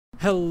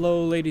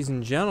Hello, ladies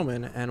and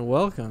gentlemen, and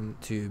welcome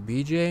to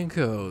BJ &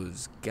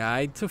 Co.'s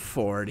Guide to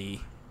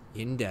 40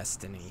 in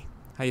Destiny.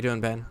 How you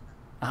doing, Ben?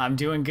 I'm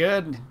doing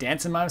good.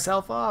 Dancing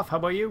myself off. How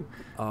about you?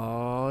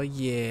 Oh,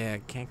 yeah.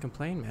 Can't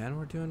complain, man.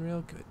 We're doing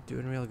real good.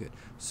 Doing real good.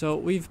 So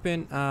we've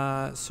been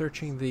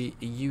searching the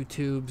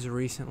YouTubes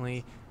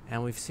recently,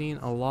 and we've seen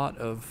a lot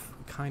of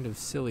kind of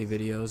silly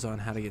videos on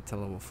how to get to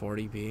level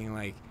 40, being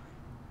like,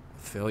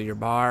 fill your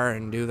bar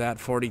and do that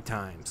 40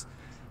 times.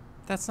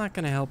 That's not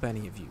going to help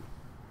any of you.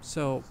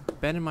 So,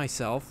 Ben and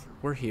myself,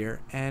 we're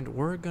here, and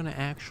we're going to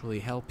actually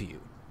help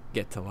you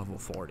get to level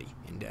 40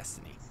 in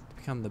Destiny. To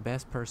become the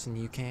best person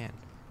you can,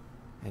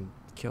 and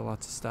kill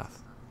lots of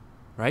stuff.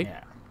 Right?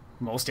 Yeah,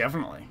 most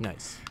definitely.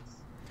 Nice.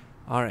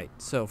 Alright,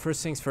 so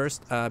first things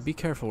first, be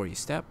careful where you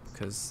step,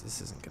 because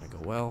this isn't going to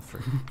go well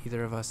for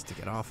either of us to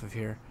get off of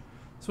here.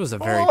 This was a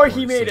very poor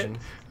he made decision.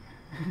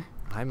 it.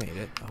 I made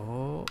it.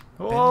 Oh,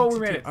 we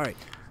made it. Alright,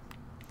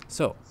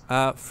 so,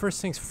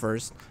 first things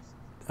first.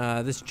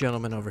 This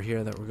gentleman over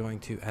here that we're going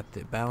to at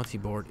the bounty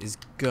board is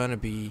gonna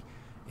be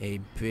a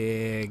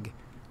big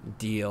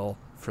deal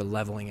for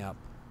leveling up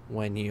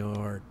when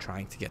you're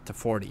trying to get to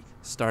 40,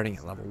 starting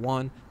at level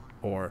 1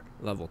 or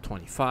level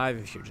 25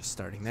 if you're just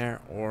starting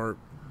there, or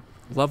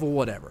level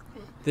whatever.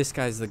 This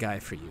guy's the guy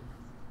for you.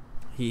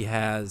 He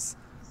has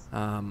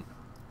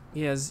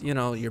you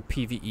know, your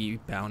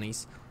PvE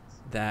bounties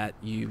that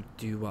you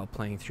do while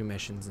playing through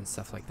missions and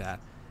stuff like that,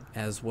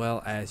 as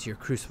well as your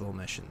Crucible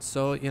missions.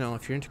 So, you know,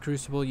 if you're into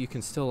Crucible, you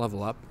can still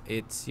level up.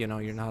 It's, you know,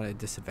 you're not at a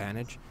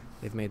disadvantage.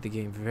 They've made the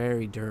game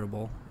very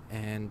durable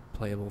and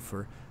playable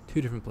for 2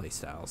 different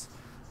playstyles.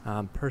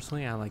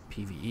 Personally, I like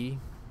PvE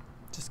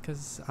just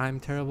because I'm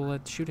terrible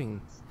at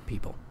shooting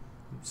people.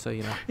 So,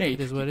 you know, Hey,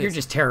 it is what it is. you're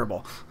just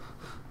terrible.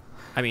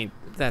 I mean,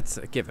 that's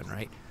a given,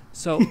 right?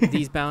 So,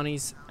 these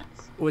bounties,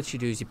 what you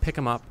do is you pick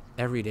them up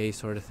every day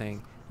sort of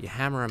thing. You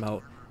hammer them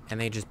out,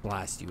 and they just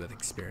blast you with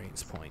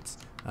experience points.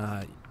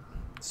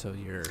 So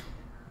your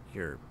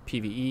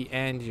PvE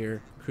and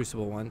your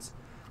Crucible ones.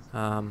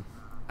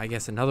 I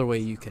guess another way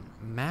you can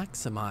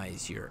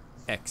maximize your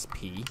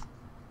XP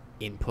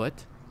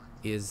input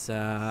is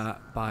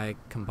by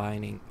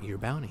combining your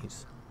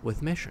bounties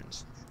with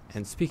missions.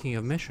 And speaking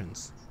of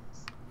missions,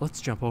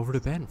 let's jump over to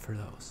Ben for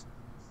those.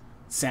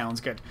 Sounds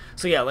good.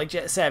 So yeah, like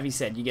Savvy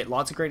said, you get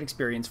lots of great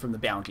experience from the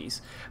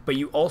bounties, but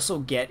you also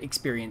get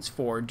experience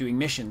for doing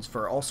missions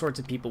for all sorts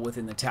of people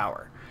within the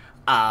tower.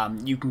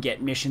 You can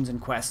get missions and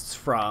quests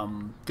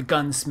from the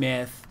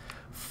gunsmith,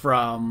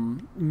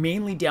 from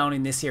mainly down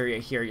in this area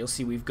here. You'll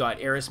see we've got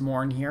Eris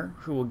Morn here,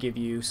 who will give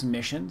you some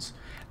missions.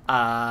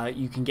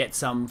 You can get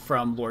some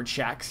from Lord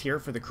Shax here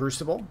for the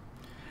Crucible.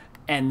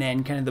 And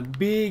then kind of the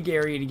big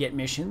area to get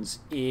missions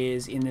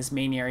is in this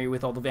main area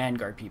with all the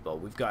Vanguard people.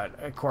 We've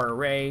got Cora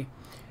Ray,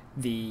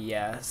 the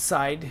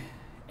side,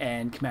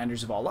 and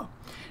Commanders of Allah.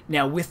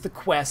 Now with the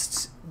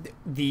quests,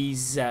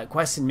 these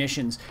quests and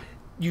missions,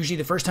 usually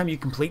the first time you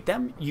complete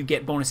them, you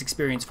get bonus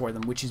experience for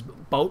them, which is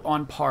about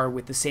on par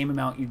with the same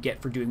amount you'd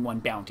get for doing one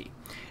bounty.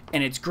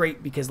 And it's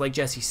great because, like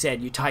Jesse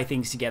said, you tie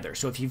things together.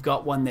 So if you've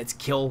got one that's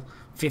kill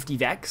 50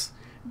 Vex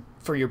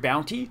for your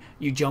bounty,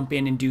 you jump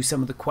in and do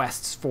some of the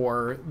quests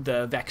for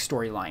the Vex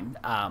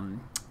storyline,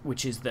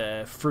 which is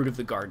the Fruit of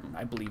the Garden,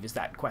 I believe is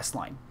that quest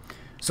line.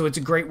 So it's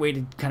a great way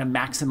to kind of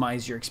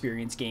maximize your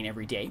experience gain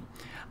every day.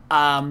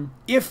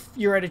 If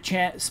you're at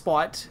a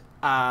spot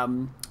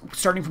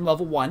starting from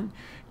level 1,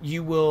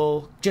 you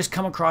will just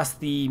come across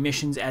the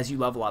missions as you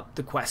level up,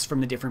 the quests from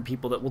the different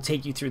people that will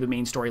take you through the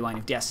main storyline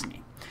of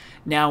Destiny.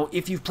 Now,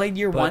 if you've played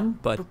year 1...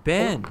 But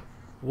Ben,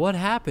 what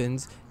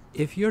happens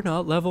if you're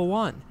not level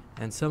 1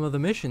 and some of the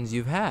missions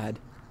you've had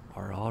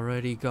are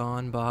already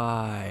gone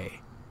by?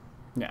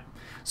 Yeah.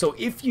 So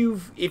if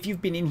you've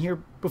been in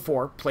here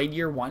before, played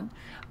year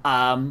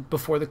 1,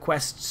 before the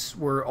quests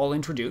were all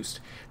introduced,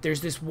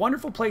 there's this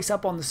wonderful place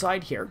up on the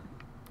side here,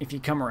 if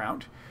you come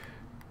around,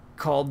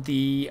 called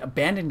the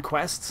Abandoned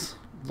Quests.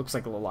 Looks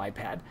like a little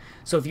iPad.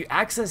 So if you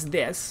access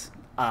this,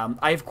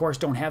 I of course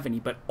don't have any,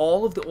 but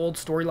all of the old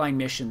storyline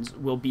missions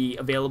will be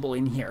available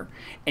in here,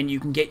 and you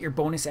can get your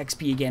bonus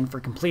XP again for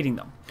completing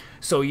them.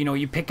 So, you know,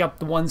 you pick up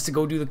the ones to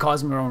go do the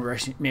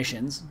Cosmodrome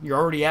missions. You're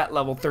already at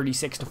level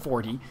 36 to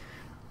 40.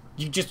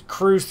 You just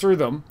cruise through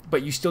them,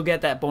 but you still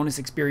get that bonus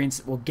experience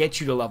that will get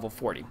you to level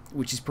 40,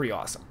 which is pretty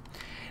awesome.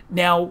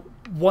 Now,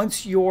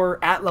 once you're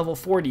at level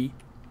 40,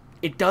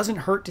 it doesn't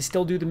hurt to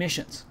still do the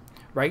missions.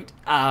 Right?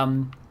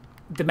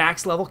 The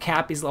max level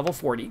cap is level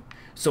 40,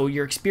 so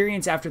your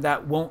experience after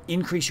that won't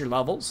increase your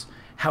levels.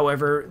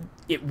 However,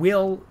 it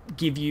will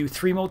give you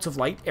 3 motes of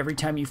light every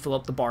time you fill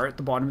up the bar at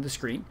the bottom of the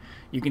screen.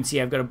 You can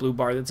see I've got a blue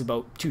bar that's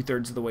about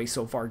 2/3 of the way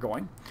so far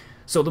going.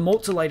 So the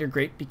motes of light are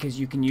great because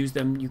you can use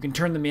them, you can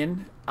turn them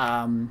in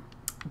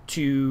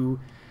you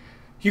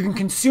can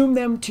consume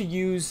them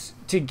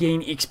to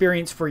gain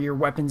experience for your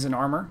weapons and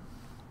armor,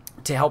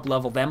 to help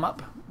level them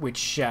up,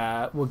 which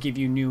will give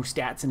you new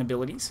stats and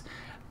abilities,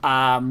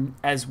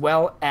 as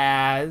well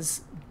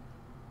as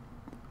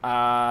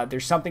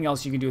there's something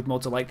else you can do with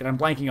motes of light that I'm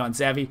blanking on.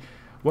 Savvy,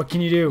 what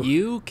can you do?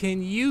 You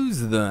can use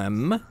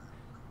them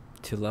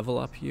to level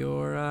up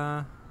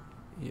your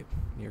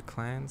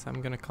clans.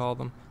 I'm gonna call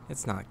them.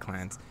 It's not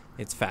clans.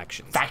 It's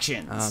factions.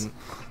 Factions.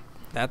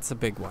 That's a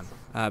big one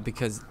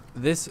because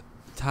this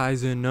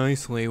ties in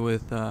nicely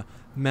with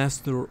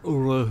Master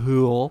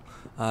Rahul,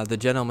 the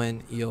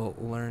gentleman you'll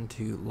learn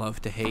to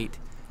love to hate,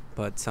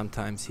 but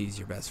sometimes he's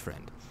your best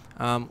friend.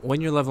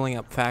 When you're leveling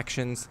up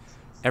factions,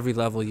 every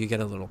level you get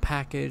a little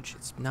package.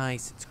 It's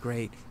nice, it's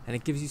great, and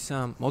it gives you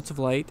some motes of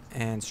light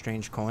and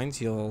strange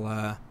coins. You'll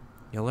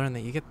learn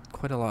that you get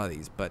quite a lot of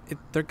these, but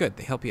they're good.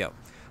 They help you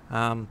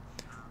out.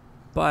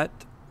 But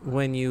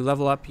when you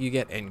level up, you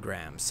get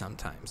engrams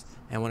sometimes.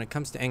 And when it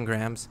comes to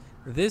engrams,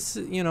 this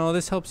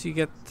helps you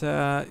get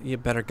your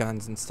better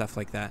guns and stuff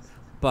like that.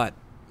 But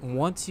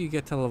once you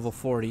get to level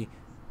 40,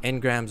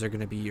 engrams are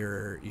going to be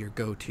your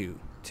go-to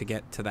to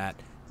get to that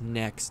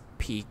next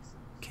peak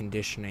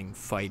conditioning,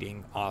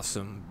 fighting,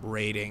 awesome,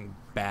 raiding,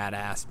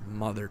 badass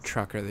mother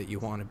trucker that you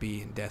want to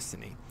be in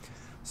Destiny.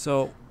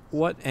 So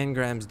what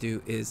engrams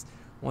do is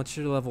once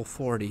you're level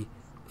 40,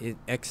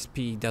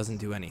 XP doesn't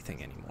do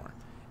anything anymore.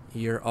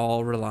 You're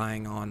all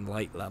relying on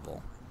light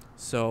level.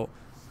 So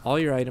all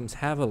your items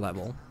have a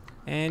level,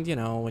 and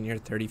when you're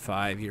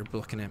 35, you're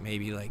looking at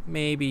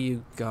maybe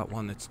you got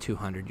one that's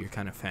 200. You're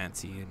kind of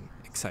fancy and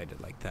excited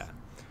like that.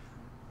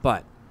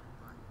 But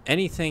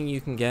anything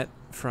you can get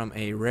from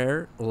a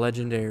rare,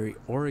 legendary,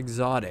 or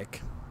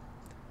exotic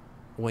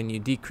when you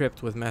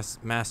decrypt with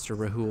Master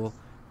Rahul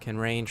can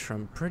range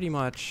from pretty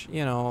much,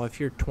 if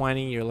you're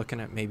 20, you're looking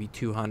at maybe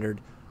 200,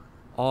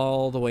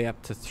 all the way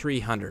up to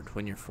 300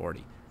 when you're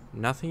 40.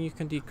 Nothing you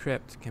can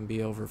decrypt can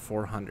be over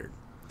 400.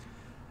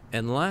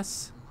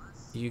 Unless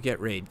you get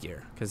raid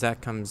gear, because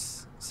that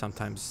comes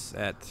sometimes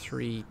at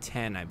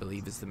 310, I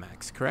believe, is the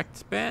max.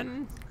 Correct,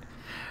 Ben?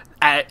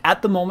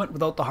 At the moment,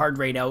 without the hard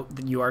raid out,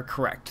 you are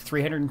correct.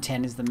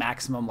 310 is the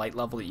maximum light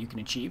level that you can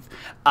achieve.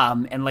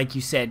 And like you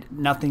said,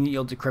 nothing that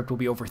you'll decrypt will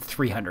be over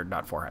 300,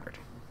 not 400.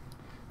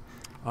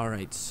 All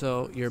right,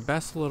 so your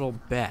best little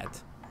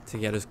bet to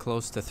get as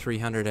close to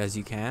 300 as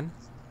you can.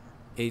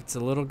 It's a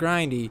little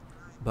grindy,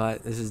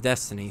 but this is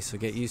Destiny, so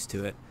get used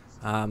to it.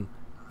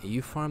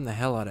 You farm the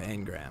hell out of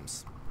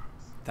engrams.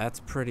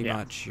 That's pretty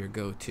much your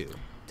go-to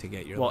to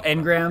get your... Well,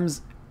 engrams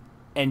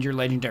and your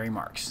legendary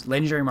marks.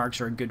 Legendary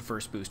marks are a good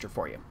first booster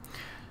for you.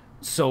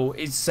 So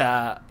it's do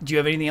you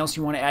have anything else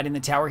you want to add in the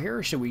tower here,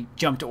 or should we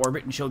jump to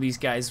orbit and show these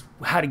guys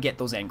how to get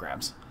those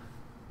engrams?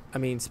 I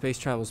mean, space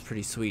travel is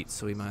pretty sweet,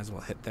 so we might as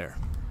well hit there.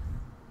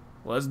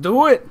 Let's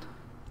do it.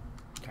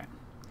 Okay.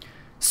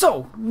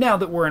 So now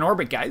that we're in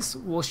orbit, guys,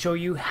 we'll show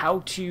you how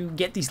to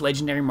get these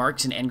legendary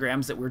marks and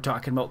engrams that we're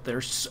talking about. They're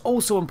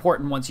so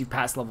important once you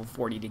pass level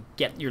 40 to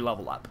get your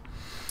level up.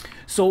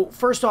 So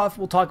first off,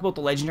 we'll talk about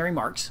the legendary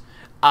marks.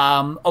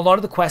 A lot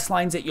of the quest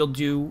lines that you'll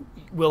do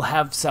will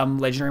have some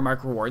legendary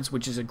mark rewards,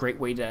 which is a great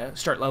way to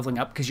start leveling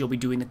up because you'll be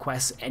doing the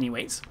quests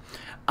anyways.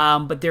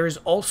 But there's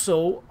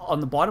also, on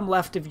the bottom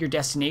left of your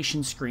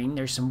destination screen,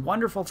 there's some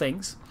wonderful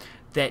things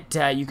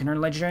that you can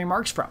earn legendary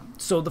marks from.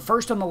 So the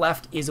first on the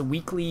left is a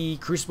weekly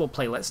Crucible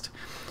playlist.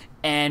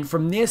 And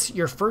from this,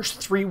 your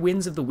first 3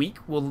 wins of the week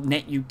will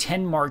net you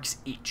 10 marks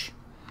each.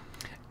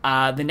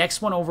 The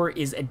next one over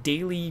is a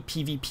daily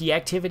PvP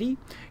activity.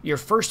 Your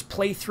first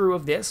playthrough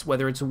of this,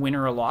 whether it's a win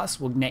or a loss,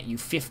 will net you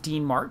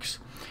 15 marks.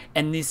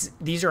 And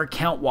these are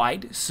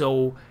account-wide,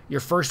 so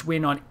your first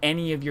win on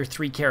any of your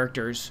 3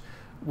 characters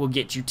will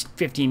get you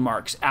 15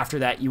 marks. After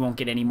that, you won't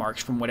get any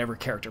marks from whatever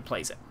character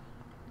plays it.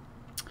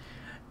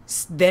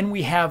 Then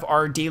we have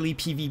our daily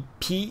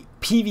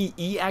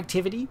PvE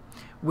activity,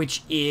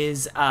 which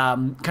is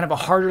kind of a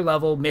harder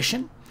level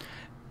mission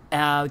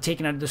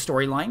taken out of the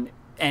storyline.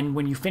 And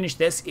when you finish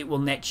this, it will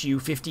net you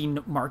 15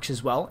 marks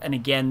as well. And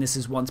again, this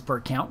is once per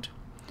account.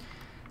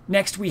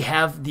 Next, we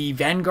have the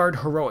Vanguard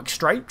Heroic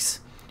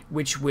Strikes,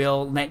 which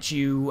will net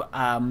you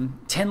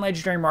 10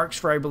 legendary marks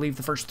for, I believe,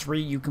 the first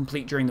 3 you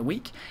complete during the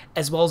week,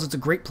 as well as it's a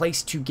great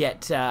place to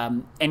get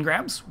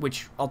engrams,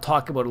 which I'll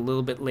talk about a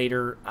little bit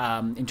later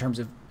in terms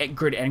of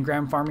good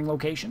engram farming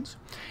locations.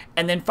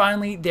 And then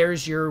finally,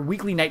 there's your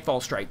weekly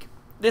Nightfall Strike.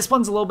 This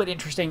one's a little bit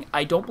interesting.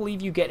 I don't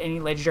believe you get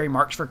any legendary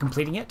marks for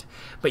completing it,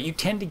 but you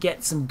tend to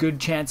get some good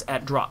chance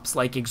at drops,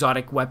 like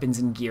exotic weapons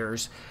and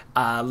gears,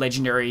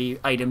 legendary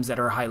items that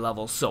are high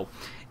levels. So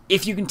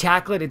if you can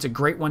tackle it, it's a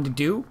great one to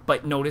do,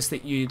 but notice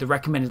that the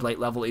recommended light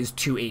level is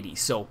 280.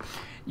 So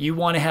you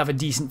want to have a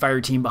decent fire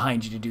team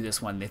behind you to do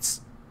this one. It's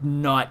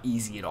not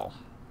easy at all.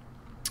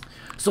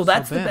 So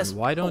that's Ben, the best.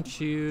 Why don't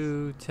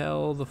you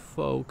tell the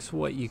folks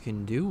what you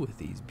can do with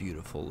these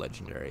beautiful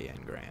legendary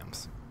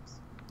engrams?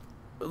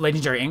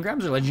 Legendary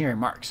engrams or legendary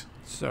marks?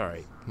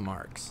 Sorry,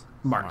 marks.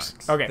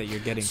 Marks. Okay. That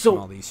you're getting from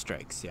all these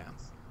strikes, yeah.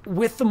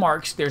 With the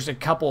marks, there's a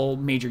couple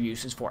major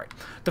uses for it.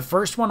 The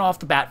first one off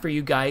the bat for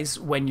you guys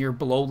when you're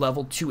below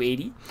level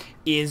 280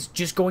 is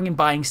just going and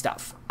buying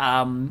stuff.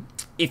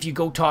 If you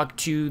go talk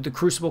to the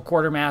Crucible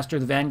Quartermaster,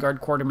 the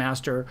Vanguard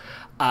Quartermaster,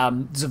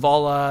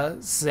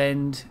 Zavala,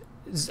 Zend,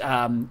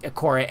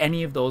 Akora,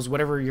 any of those,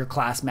 whatever your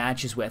class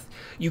matches with,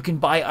 you can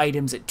buy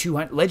items at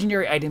 200,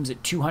 legendary items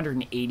at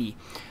 280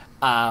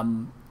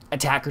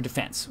 attack or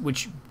defense,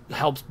 which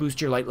helps boost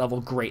your light level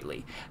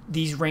greatly.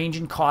 These range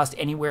and cost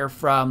anywhere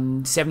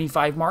from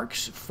 75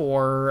 marks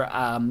for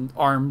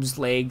arms,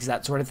 legs,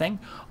 that sort of thing,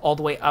 all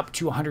the way up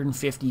to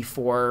 150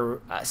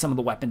 for some of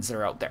the weapons that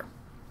are out there.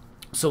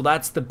 So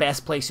that's the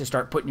best place to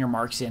start putting your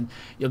marks in.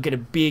 You'll get a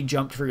big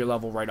jump for your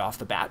level right off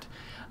the bat.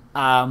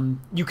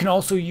 You can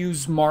also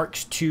use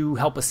marks to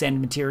help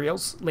ascend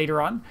materials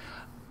later on,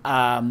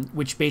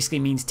 which basically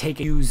means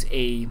use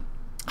a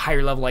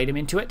higher level item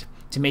into it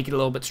to make it a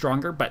little bit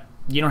stronger, but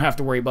you don't have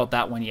to worry about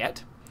that one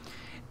yet.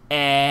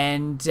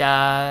 And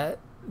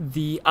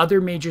the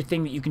other major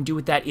thing that you can do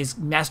with that is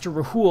Master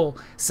Rahul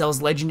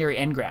sells legendary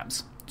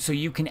engrams. So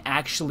you can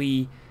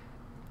actually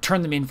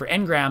turn them in for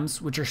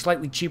engrams, which are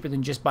slightly cheaper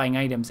than just buying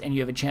items, and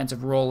you have a chance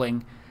of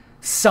rolling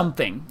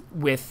something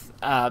with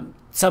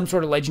some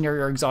sort of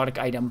legendary or exotic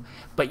item,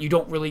 but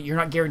you're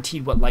not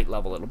guaranteed what light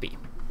level it'll be.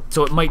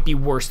 So it might be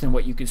worse than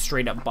what you could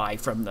straight up buy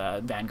from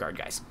the Vanguard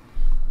guys.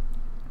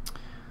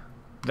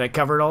 Did I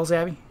cover it all,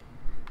 Zabby?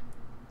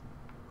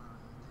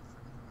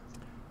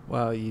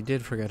 Well, you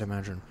did forget to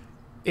mention,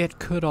 it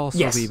could also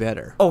Yes. be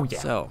better. Oh, yeah.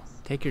 So,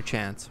 take your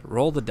chance,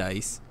 roll the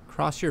dice,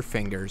 cross your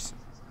fingers,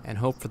 and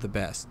hope for the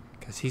best,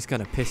 because he's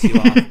going to piss you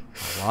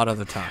off a lot of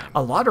the time.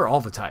 A lot or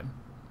all the time?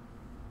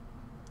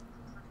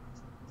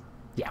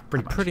 Yeah,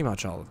 pretty much. Pretty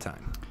much all the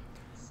time.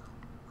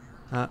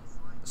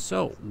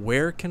 So,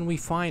 where can we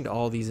find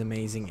all these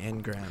amazing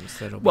engrams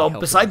that'll be helping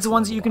besides us the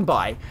ones that level you can up?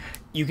 buy,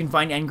 you can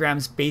find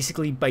engrams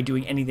basically by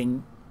doing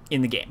anything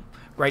in the game,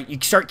 right? You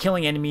start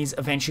killing enemies,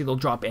 eventually they'll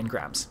drop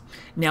engrams.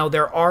 Now,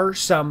 there are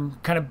some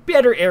kind of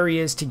better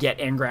areas to get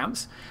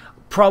engrams.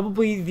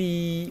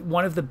 Probably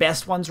one of the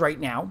best ones right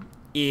now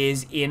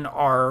is in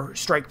our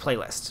strike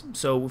playlist.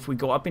 So if we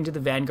go up into the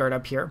Vanguard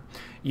up here,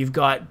 you've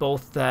got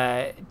both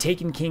the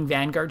Taken King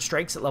Vanguard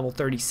strikes at level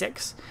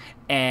 36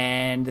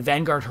 and the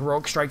Vanguard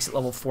Heroic strikes at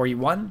level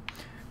 41.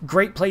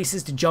 Great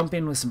places to jump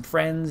in with some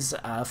friends,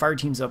 fire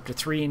teams up to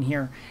 3 in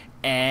here,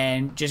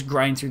 and just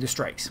grind through the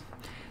strikes.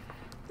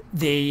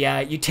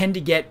 You tend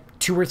to get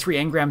 2 or 3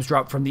 engrams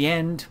drop from the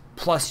end,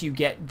 plus you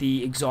get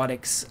the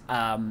exotics,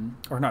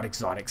 or not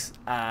exotics,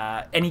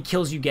 any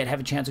kills you get have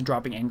a chance of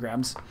dropping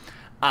engrams.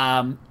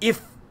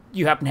 If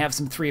you happen to have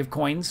some 3 of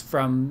coins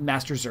from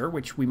Master Zur,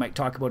 which we might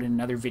talk about in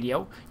another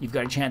video, you've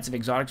got a chance of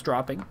exotics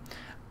dropping.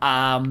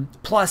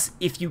 Plus,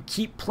 if you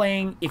keep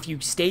playing, if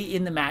you stay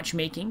in the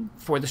matchmaking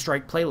for the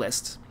strike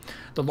playlists,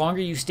 the longer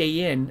you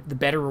stay in, the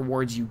better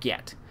rewards you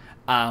get.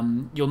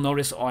 You'll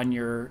notice on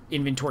your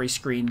inventory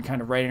screen,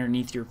 kind of right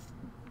underneath your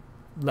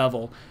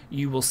level,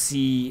 you will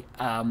see,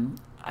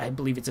 I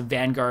believe it's a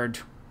Vanguard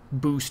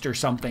boost or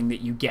something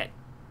that you get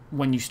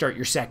when you start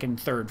your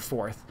 2nd, 3rd,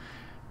 4th,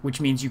 which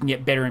means you can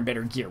get better and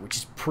better gear, which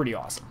is pretty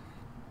awesome.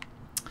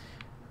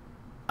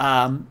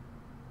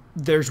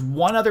 There's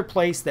one other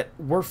place that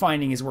we're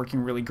finding is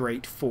working really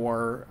great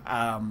for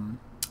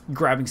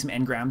grabbing some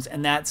engrams,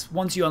 and that's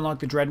once you unlock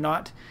the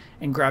Dreadnought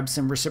and grab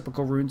some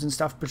reciprocal runes and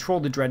stuff, patrol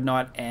the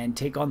Dreadnought and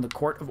take on the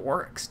Court of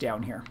Oryx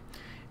down here.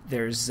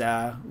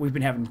 We've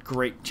been having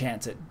great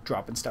chance at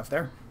dropping stuff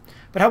there.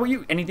 But how about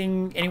you?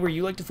 Anywhere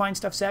you like to find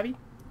stuff, Savvy,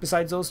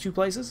 besides those 2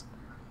 places?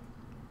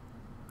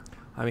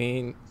 I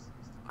mean,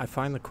 I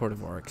find the Court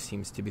of Oryx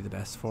seems to be the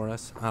best for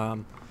us.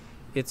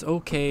 It's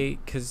okay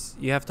because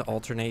you have to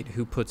alternate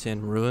who puts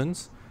in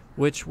ruins,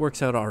 which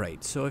works out all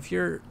right. So if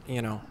you're,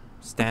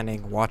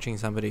 standing watching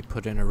somebody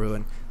put in a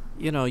ruin,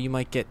 you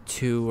might get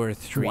 2 or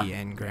 3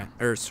 engrams,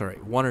 or sorry,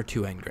 1 or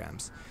 2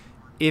 engrams.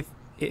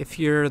 If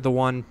you're the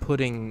one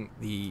putting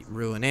the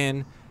ruin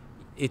in,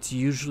 it's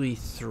usually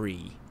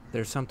 3.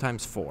 There's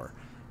sometimes 4,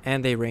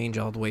 and they range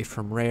all the way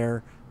from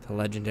rare to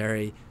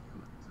legendary.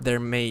 There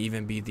may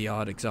even be the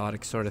odd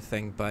exotic sort of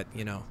thing, but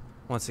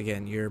once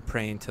again, you're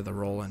praying to the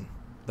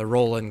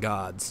rolling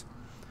gods.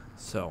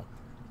 So,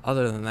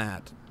 other than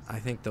that, I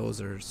think those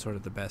are sort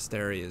of the best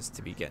areas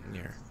to be getting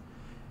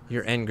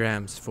your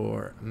engrams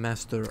for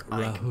Master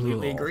Rahul. I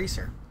completely agree,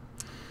 sir.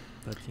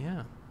 But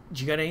yeah.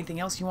 Do you got anything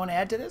else you want to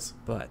add to this?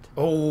 But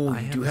oh,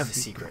 I you do have a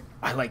secret.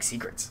 I like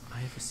secrets. I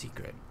have a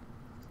secret.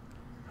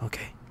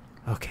 Okay.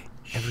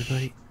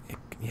 Everybody,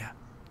 yeah.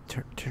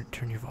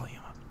 Turn your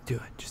volume up. Do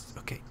it. Just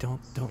okay.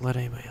 Don't let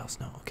anybody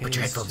else know. Okay. Put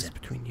your This is headphones just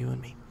in. between you and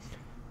me.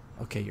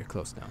 Okay, you're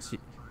close now, so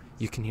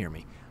you can hear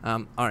me.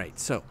 All right.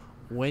 So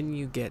when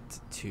you get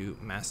to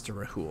Master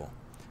Rahul,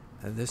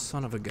 this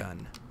son of a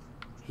gun,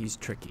 he's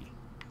tricky.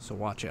 So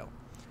watch out.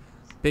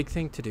 Big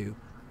thing to do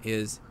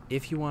is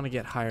if you want to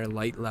get higher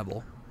light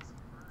level.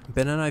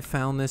 Ben and I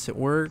found this. It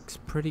works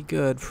pretty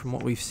good from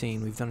what we've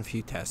seen. We've done a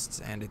few tests,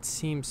 and it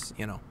seems,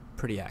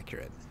 pretty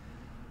accurate.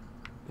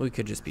 We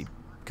could just be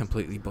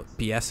completely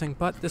BSing,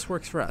 but this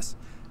works for us,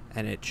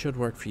 and it should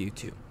work for you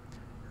too.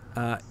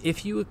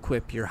 If you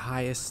equip your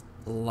highest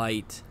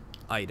light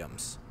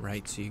items,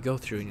 right? So you go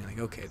through and you're like,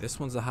 okay, this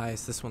one's the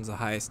highest, this one's the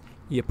highest.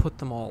 You put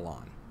them all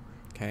on,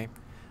 okay?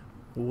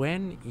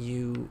 When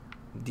you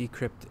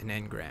decrypt an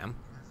engram,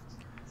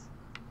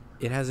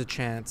 it has a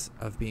chance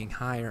of being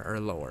higher or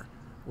lower.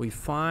 We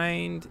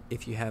find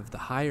if you have the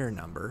higher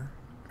number,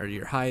 or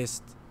your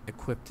highest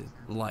equipped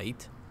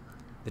light,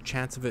 the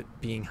chance of it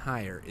being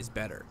higher is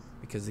better,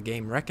 because the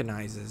game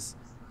recognizes,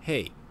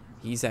 hey,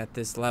 he's at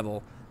this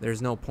level,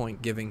 there's no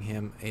point giving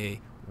him a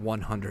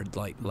 100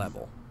 light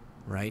level,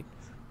 right?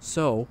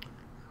 So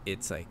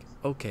it's like,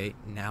 okay,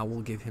 now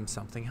we'll give him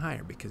something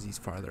higher because he's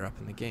farther up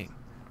in the game.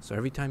 So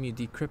every time you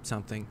decrypt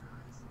something,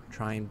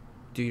 try and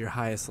do your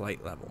highest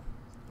light level.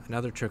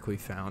 Another trick we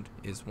found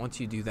is once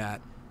you do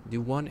that,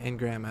 do 1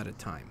 engram at a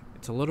time.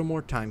 It's a little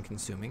more time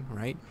consuming,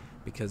 right?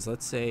 Because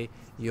let's say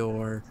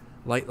your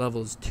light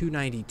level is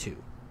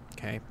 292,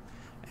 okay?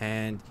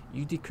 And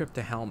you decrypt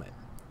a helmet.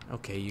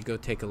 Okay, you go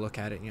take a look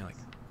at it and you're like,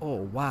 oh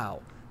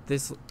wow,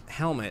 this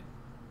helmet,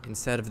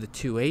 instead of the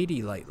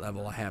 280 light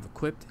level I have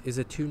equipped, is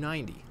a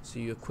 290. So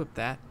you equip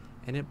that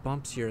and it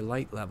bumps your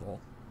light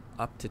level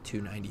up to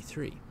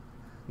 293.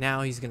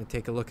 Now he's going to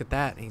take a look at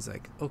that and he's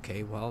like,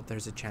 okay, well,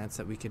 there's a chance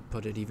that we could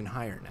put it even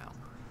higher now.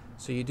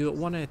 So you do it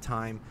one at a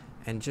time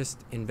and just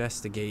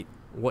investigate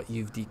what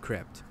you've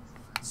decrypted.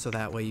 So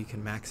that way you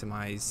can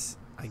maximize,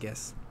 I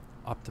guess,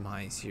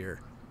 optimize your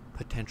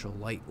potential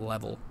light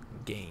level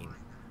gain.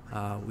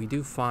 We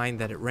do find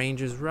that it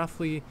ranges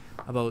roughly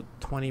about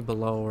 20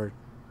 below or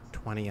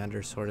 20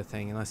 under sort of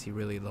thing, unless he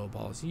really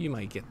lowballs. You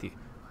might get the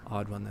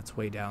odd one that's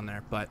way down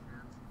there, but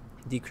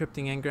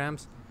decrypting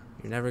engrams,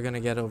 you're never going to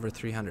get over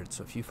 300.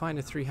 So if you find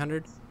a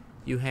 300,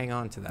 you hang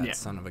on to that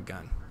son of a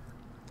gun.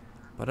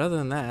 But other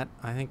than that,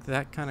 I think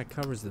that kind of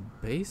covers the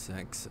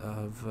basics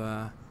of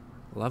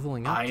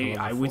leveling up to level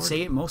I would 40.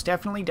 say it most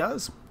definitely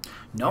does. You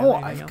No, have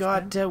anything I've else,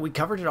 got, Ben? we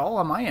covered it all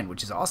on my end,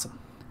 which is awesome.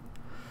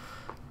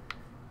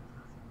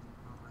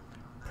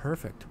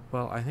 Perfect.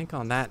 Well, I think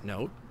on that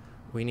note,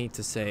 we need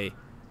to say,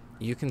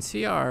 you can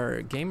see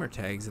our gamer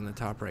tags in the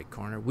top right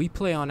corner. We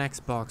play on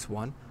Xbox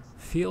One.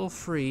 Feel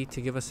free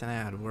to give us an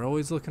ad. We're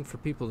always looking for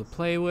people to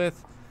play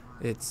with.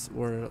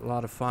 We're a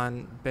lot of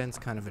fun. Ben's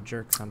kind of a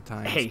jerk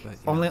sometimes. Hey,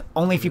 but,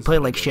 only if you play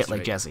like it shit is, like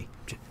right? Jesse.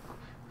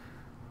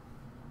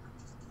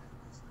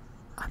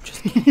 I'm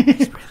just kidding.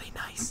 He's really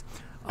nice.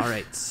 All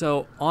right.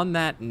 So on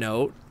that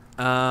note,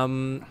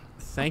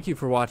 thank you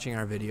for watching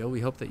our video.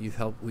 We hope that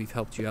we've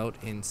helped you out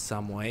in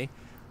some way.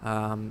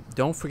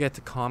 Don't forget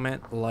to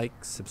comment,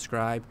 like,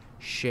 subscribe,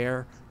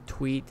 share,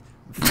 tweet,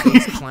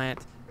 face plant,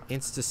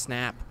 Insta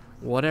Snap,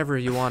 whatever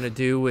you want to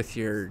do with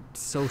your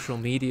social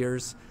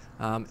medias.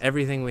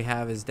 Everything we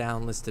have is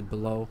down listed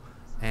below.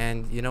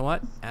 And you know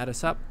what? Add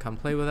us up. Come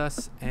play with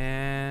us.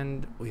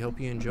 And we hope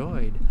you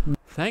enjoyed.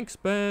 Thanks,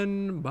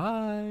 Ben.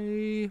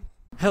 Bye.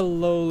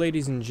 Hello,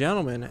 ladies and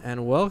gentlemen,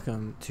 and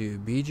welcome to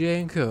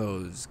BJ &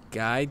 Co.'s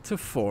Guide to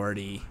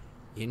 40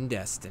 in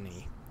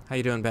Destiny. How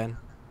you doing, Ben?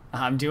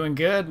 I'm doing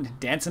good.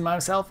 Dancing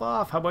myself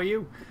off. How about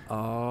you?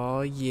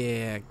 Oh,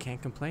 yeah.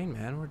 Can't complain,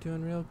 man. We're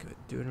doing real good.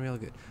 Doing real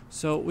good.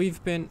 So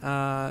we've been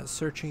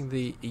searching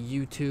the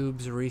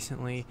YouTubes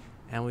recently,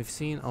 and we've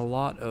seen a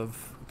lot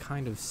of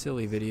kind of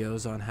silly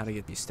videos on how to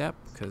get the step,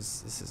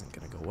 because this isn't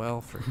going to go well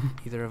for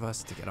either of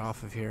us to get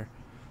off of here.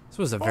 This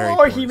was a very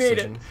poor he made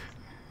it. decision.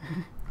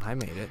 I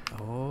made it.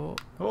 Oh,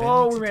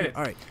 Oh, we made it.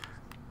 All right.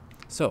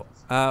 So,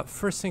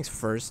 first things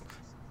first,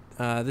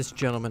 this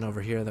gentleman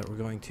over here that we're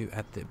going to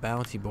at the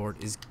bounty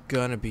board is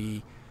going to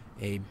be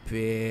a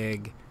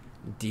big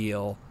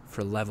deal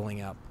for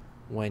leveling up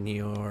when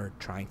you're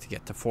trying to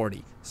get to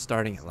 40,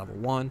 starting at level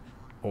 1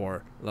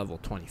 or level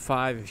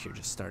 25 if you're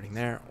just starting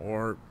there,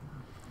 or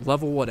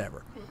level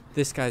whatever.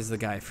 This guy's the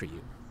guy for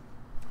you.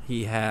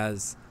 He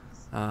has,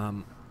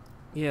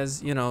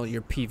 you know,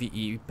 your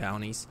PvE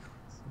bounties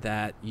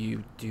that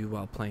you do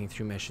while playing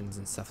through missions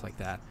and stuff like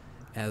that,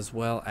 as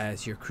well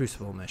as your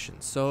Crucible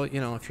missions. So, you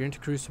know, if you're into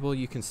Crucible,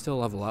 you can still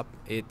level up.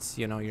 It's,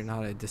 you know, you're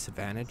not at a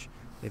disadvantage.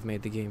 They've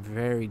made the game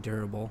very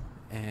durable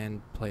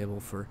and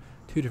playable for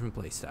 2 different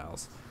play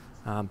styles.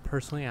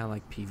 Personally, I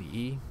like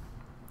PvE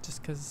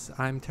just because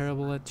I'm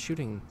terrible at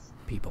shooting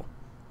people.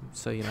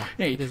 So, you know,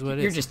 Hey, it is what it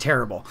is. you're just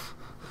terrible.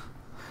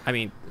 I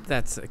mean,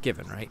 that's a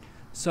given, right?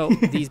 So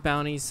these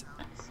bounties,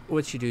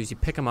 what you do is you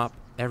pick them up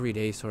every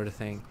day sort of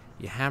thing.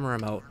 You hammer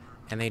them out,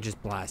 and they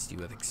just blast you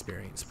with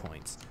experience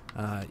points.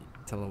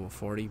 To level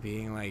 40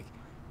 being like,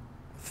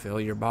 fill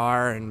your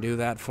bar and do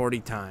that 40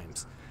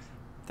 times.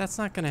 That's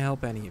not going to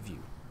help any of you.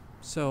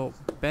 So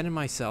Ben and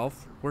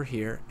myself, we're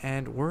here,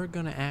 and we're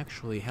going to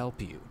actually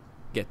help you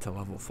get to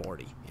level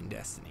 40 in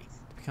Destiny.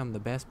 To become the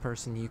best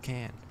person you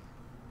can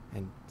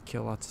and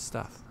kill lots of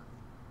stuff.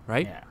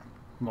 Right? Yeah,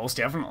 most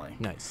definitely.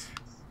 Nice.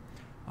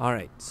 All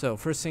right, so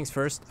first things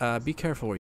first, be careful where